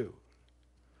Matthew 2.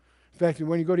 In fact,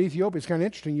 when you go to Ethiopia, it's kind of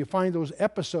interesting. You find those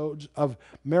episodes of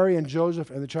Mary and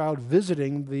Joseph and the child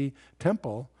visiting the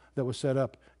temple that was set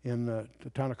up in the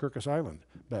town of Kirkus Island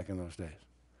back in those days.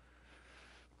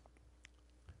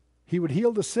 He would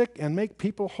heal the sick and make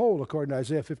people whole, according to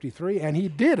Isaiah 53, and he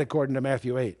did, according to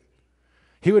Matthew 8.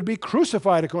 He would be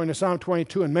crucified, according to Psalm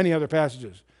 22 and many other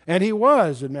passages, and he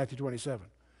was in Matthew 27.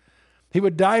 He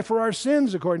would die for our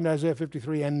sins, according to Isaiah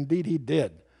 53, and indeed he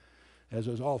did, as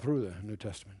was all through the New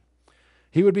Testament.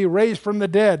 He would be raised from the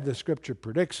dead, the Scripture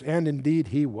predicts, and indeed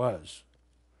he was.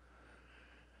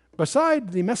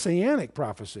 Beside the messianic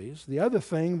prophecies, the other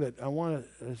thing that I want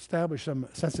to establish some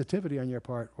sensitivity on your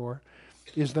part for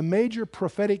is the major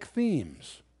prophetic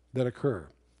themes that occur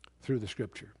through the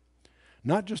Scripture.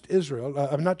 Not just Israel,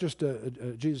 not just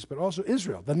Jesus, but also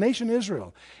Israel, the nation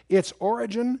Israel. Its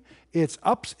origin, its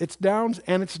ups, its downs,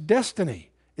 and its destiny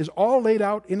is all laid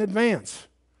out in advance.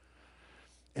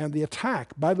 And the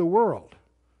attack by the world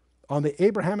on the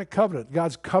Abrahamic covenant,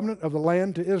 God's covenant of the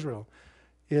land to Israel,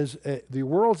 is the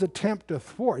world's attempt to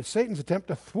thwart, Satan's attempt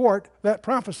to thwart that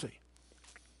prophecy.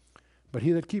 But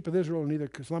he that keepeth Israel neither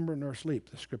slumber nor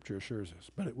sleep, the Scripture assures us.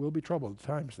 But it will be troubled at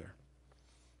times there.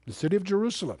 The city of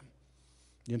Jerusalem,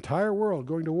 the entire world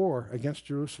going to war against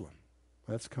Jerusalem.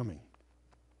 That's coming.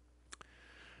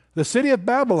 The city of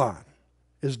Babylon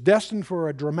is destined for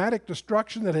a dramatic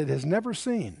destruction that it has never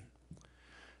seen.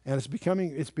 And it's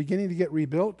beginning to get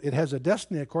rebuilt. It has a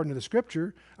destiny, according to the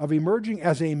Scripture, of emerging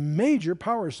as a major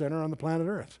power center on the planet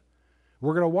Earth.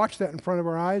 We're going to watch that in front of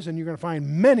our eyes, and you're going to find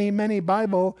many, many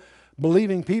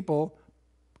Bible-believing people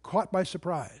caught by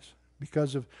surprise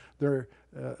because of their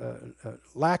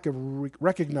lack of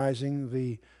recognizing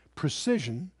the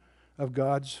precision of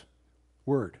God's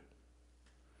Word.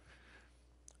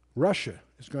 Russia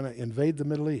is going to invade the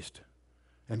Middle East.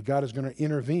 And God is going to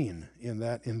intervene in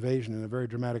that invasion in a very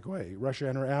dramatic way. Russia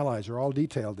and her allies are all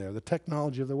detailed there. The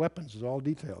technology of the weapons is all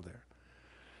detailed there.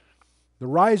 The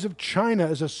rise of China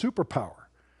as a superpower,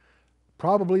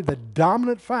 probably the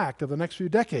dominant fact of the next few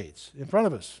decades in front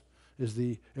of us, is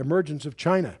the emergence of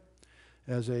China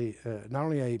as not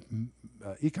only an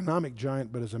economic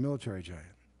giant, but as a military giant,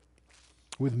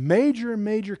 with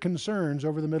major concerns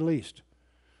over the Middle East.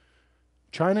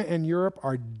 China and Europe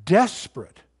are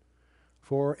desperate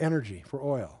for energy, for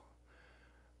oil.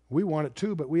 We want it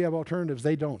too, but we have alternatives.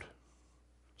 They don't.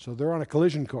 So they're on a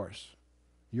collision course.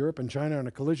 Europe and China are on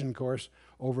a collision course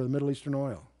over the Middle Eastern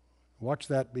oil. Watch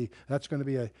that that's going to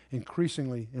be an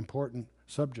increasingly important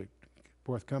subject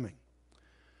forthcoming.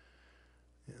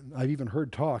 I've even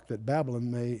heard talk that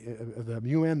the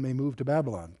UN may move to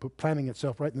Babylon, planting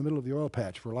itself right in the middle of the oil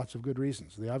patch for lots of good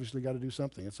reasons. They obviously got to do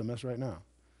something. It's a mess right now.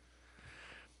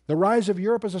 The rise of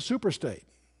Europe as a superstate,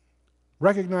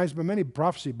 recognized by many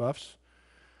prophecy buffs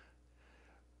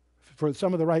for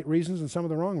some of the right reasons and some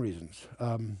of the wrong reasons.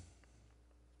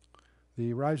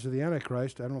 The rise of the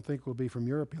Antichrist, I don't think, will be from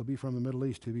Europe. He'll be from the Middle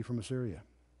East. He'll be from Assyria.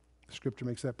 The Scripture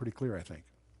makes that pretty clear, I think.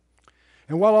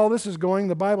 And while all this is going,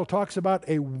 the Bible talks about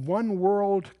a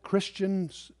one-world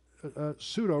Christian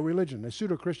pseudo-religion, a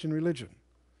pseudo-Christian religion,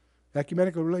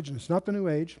 ecumenical religion. It's not the New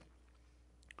Age.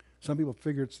 Some people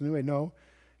figure it's the New Age. No,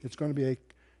 It's going to be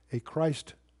a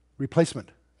Christ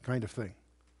replacement kind of thing.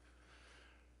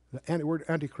 The word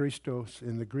antichristos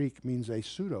in the Greek means a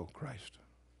pseudo-Christ,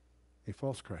 a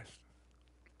false Christ.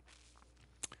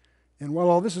 And while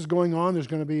all this is going on, there's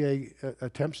going to be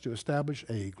attempts to establish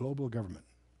a global government.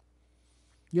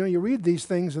 You know, you read these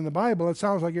things in the Bible, it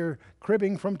sounds like you're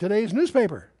cribbing from today's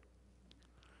newspaper.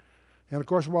 And of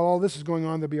course, while all this is going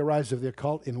on, there'll be a rise of the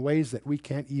occult in ways that we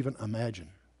can't even imagine.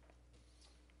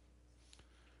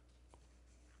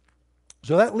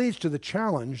 So that leads to the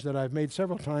challenge that I've made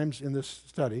several times in this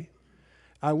study.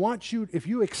 I want you, if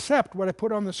you accept what I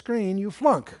put on the screen, you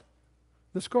flunk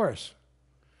this course.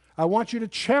 I want you to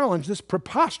challenge this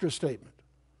preposterous statement.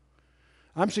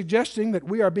 I'm suggesting that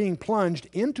we are being plunged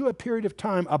into a period of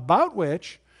time about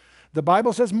which the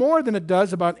Bible says more than it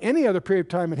does about any other period of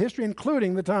time in history,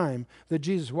 including the time that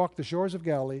Jesus walked the shores of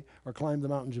Galilee or climbed the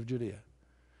mountains of Judea.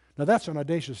 Now that's an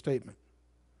audacious statement,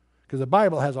 because the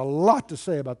Bible has a lot to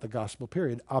say about the gospel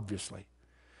period, obviously.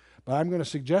 But I'm going to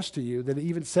suggest to you that it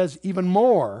even says even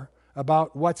more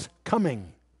about what's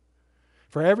coming.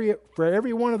 For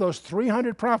every one of those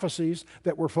 300 prophecies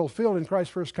that were fulfilled in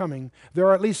Christ's first coming, there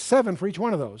are at least 7 for each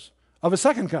one of those of a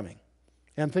second coming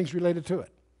and things related to it.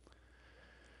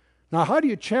 Now, how do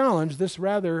you challenge this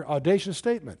rather audacious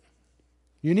statement?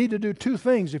 You need to do 2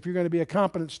 things if you're going to be a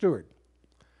competent steward.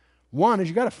 One is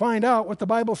you got to find out what the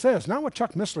Bible says, not what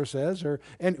Chuck Missler says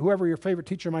and whoever your favorite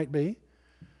teacher might be.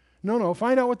 No,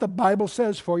 find out what the Bible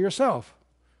says for yourself.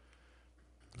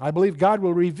 I believe God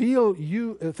will reveal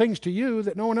things to you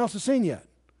that no one else has seen yet.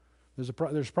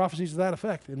 There's prophecies to that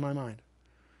effect in my mind.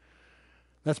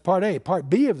 That's part A. Part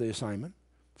B of the assignment,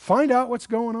 find out what's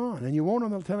going on, and you won't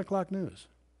on the 10 o'clock news.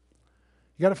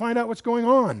 You got to find out what's going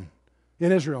on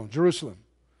in Israel, Jerusalem,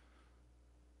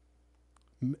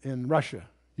 in Russia,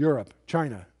 Europe,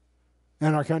 China,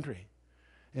 and our country,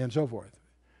 and so forth.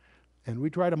 And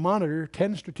we try to monitor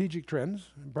 10 strategic trends,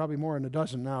 probably more than a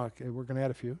dozen now. We're going to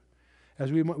add a few.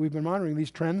 As we've been monitoring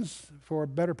these trends for a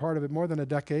better part of it, more than a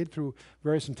decade, through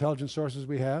various intelligence sources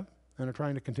we have and are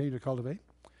trying to continue to cultivate.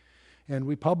 And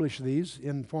we publish these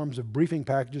in forms of briefing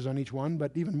packages on each one,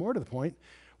 but even more to the point,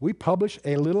 we publish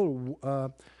a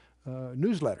little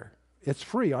newsletter. It's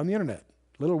free on the internet.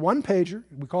 Little one-pager.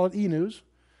 We call it e-news.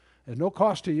 There's no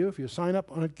cost to you. If you sign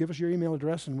up on it, give us your email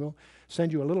address, and we'll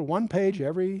send you a little one-page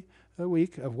every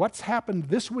week of what's happened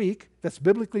this week that's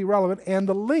biblically relevant and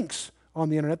the links on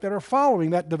the internet that are following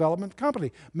that development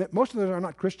company. Most of those are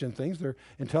not Christian things. They're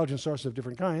intelligence sources of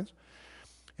different kinds.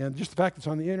 And just the fact that it's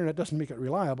on the internet doesn't make it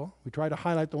reliable. We try to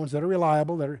highlight the ones that are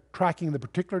reliable, that are tracking the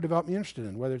particular development you're interested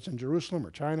in, whether it's in Jerusalem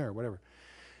or China or whatever.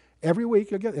 Every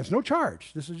week you'll get it. It's no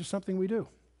charge. This is just something we do.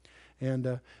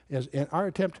 And our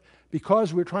attempt,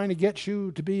 because we're trying to get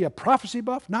you to be a prophecy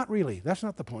buff, not really. That's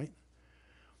not the point.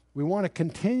 We want to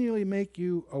continually make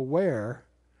you aware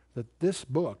that this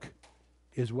book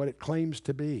is what it claims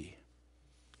to be.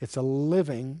 It's a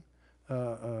living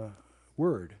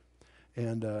word.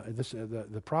 And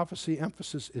the prophecy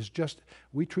emphasis is just,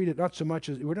 we treat it not so much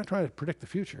as, we're not trying to predict the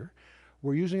future.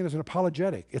 We're using it as an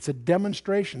apologetic. It's a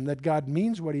demonstration that God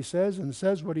means what he says and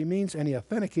says what he means, and he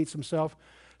authenticates himself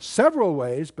several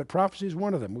ways, but prophecy is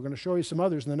one of them. We're going to show you some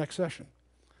others in the next session.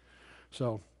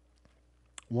 So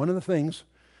one of the things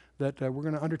that we're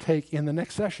going to undertake in the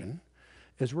next session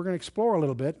is we're going to explore a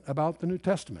little bit about the New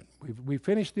Testament. We've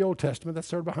finished the Old Testament. That's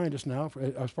sort of behind us now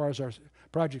as far as our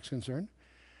project's concerned.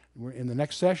 In the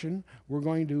next session, we're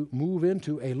going to move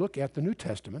into a look at the New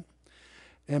Testament.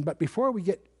 But before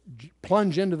we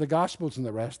plunge into the Gospels and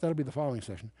the rest, that'll be the following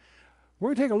session, we're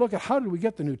going to take a look at how did we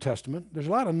get the New Testament. There's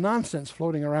a lot of nonsense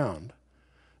floating around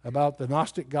about the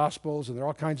Gnostic Gospels, and there are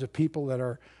all kinds of people that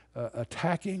are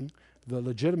attacking the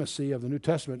legitimacy of the New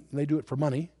Testament, and they do it for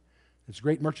money. It's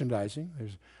great merchandising.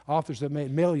 There's authors that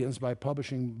made millions by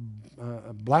publishing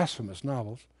blasphemous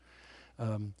novels.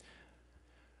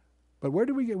 But where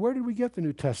did we get the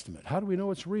New Testament? How do we know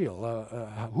it's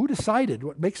real? Who decided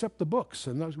what makes up the books?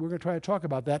 And we're going to try to talk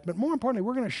about that. But more importantly,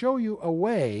 we're going to show you a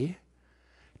way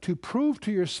to prove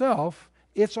to yourself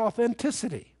its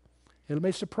authenticity. It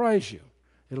may surprise you.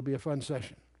 It'll be a fun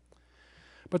session.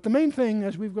 But the main thing,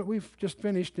 as we've just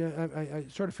finished, I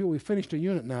sort of feel we've finished a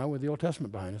unit now with the Old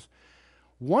Testament behind us.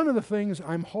 One of the things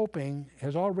I'm hoping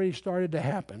has already started to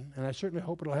happen, and I certainly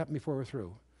hope it'll happen before we're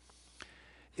through,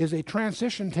 is a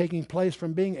transition taking place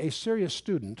from being a serious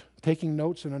student, taking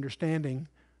notes and understanding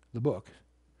the book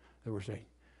that we're saying,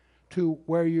 to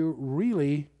where you're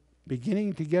really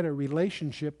beginning to get a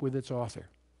relationship with its author,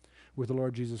 with the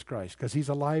Lord Jesus Christ, because he's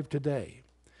alive today.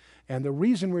 And the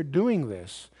reason we're doing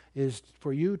this is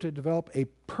for you to develop a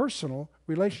personal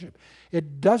relationship.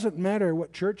 It doesn't matter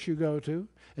what church you go to.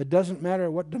 It doesn't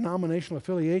matter what denominational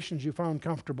affiliations you found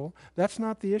comfortable. That's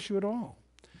not the issue at all.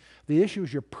 The issue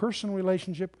is your personal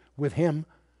relationship with Him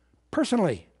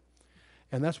personally.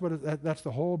 And that's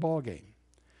the whole ball game.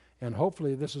 And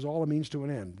hopefully this is all a means to an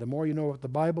end. The more you know about the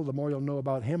Bible, the more you'll know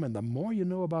about Him. And the more you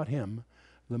know about Him,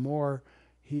 the more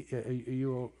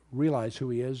you'll realize who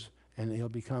He is, and He'll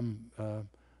become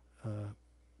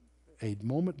a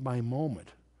moment-by-moment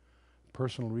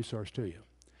personal resource to you.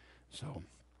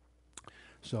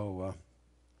 So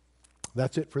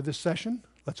that's it for this session.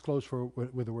 Let's close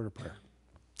with a word of prayer.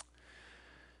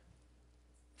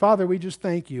 Father, we just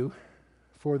thank you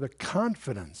for the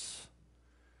confidence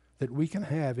that we can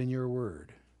have in your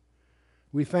word.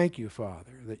 We thank you,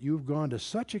 Father, that you've gone to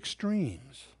such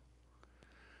extremes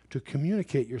to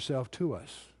communicate yourself to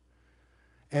us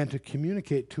and to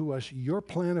communicate to us your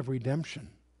plan of redemption,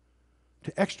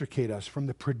 to extricate us from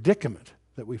the predicament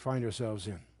that we find ourselves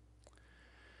in.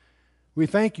 We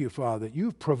thank you, Father, that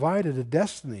you've provided a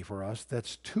destiny for us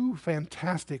that's too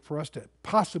fantastic for us to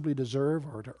possibly deserve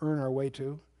or to earn our way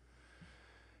to.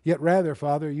 Yet rather,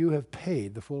 Father, you have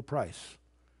paid the full price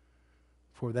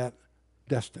for that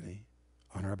destiny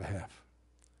on our behalf.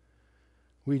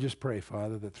 We just pray,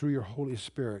 Father, that through your Holy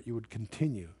Spirit you would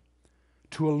continue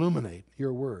to illuminate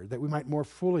your word, that we might more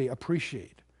fully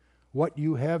appreciate what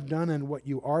you have done and what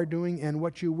you are doing and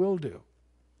what you will do.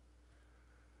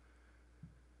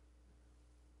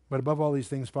 But above all these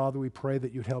things, Father, we pray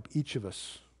that you'd help each of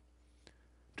us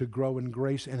to grow in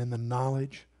grace and in the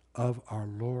knowledge of our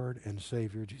Lord and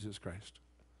Savior, Jesus Christ.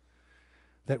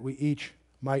 That we each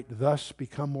might thus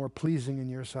become more pleasing in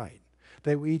your sight.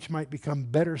 That we each might become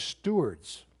better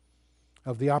stewards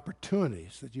of the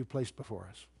opportunities that you've placed before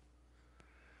us.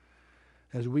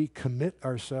 As we commit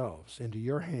ourselves into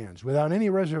your hands without any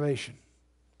reservation,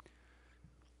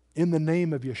 in the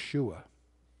name of Yeshua,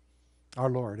 our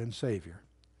Lord and Savior,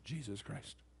 Jesus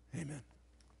Christ. Amen.